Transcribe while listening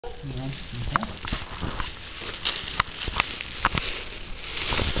You want some help?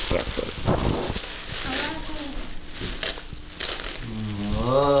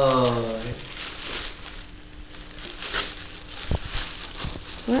 Whoa.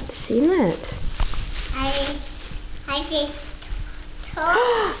 What's in it? I just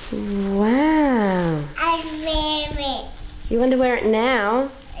told. Wow. I wear it. You want to wear it now?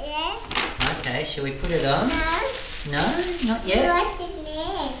 Yeah? Okay, shall we put it on? No? No, not yet. What's in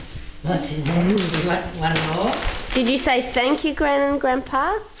there? Not today. You want one more? Did you say thank you, Gran and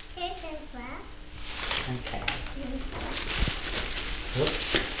Grandpa? This is what? Okay.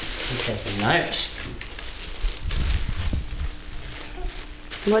 Whoops. This has a note.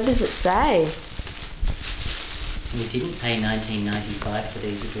 What does it say? We didn't pay $19.95 for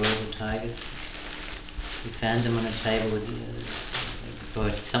these adorable tigers. We found them on a table with,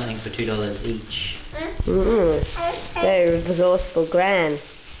 for something for $2 each. Very resourceful Gran.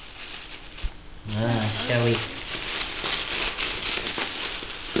 Shall we?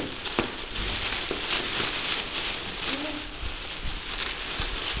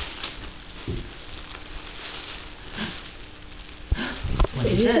 What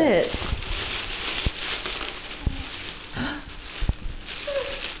is it?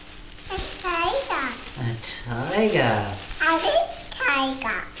 A tiger. A tiger. I think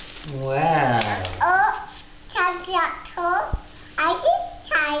tiger. Wow. Oh, tiger. I think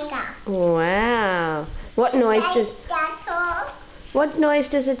tiger. Wow. What noise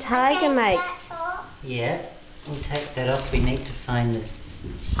does a tiger make? Yeah. We'll take that off. We need to find the...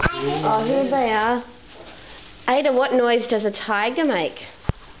 Oh, here they are. Ada, what noise does a tiger make?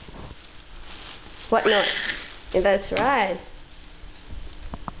 What noise? Yeah, that's right.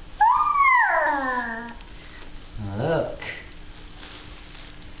 Look.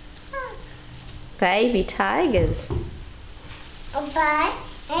 Baby tigers. But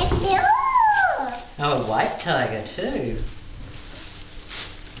it's you. Oh, a white tiger too.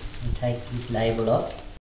 We'll take this label off.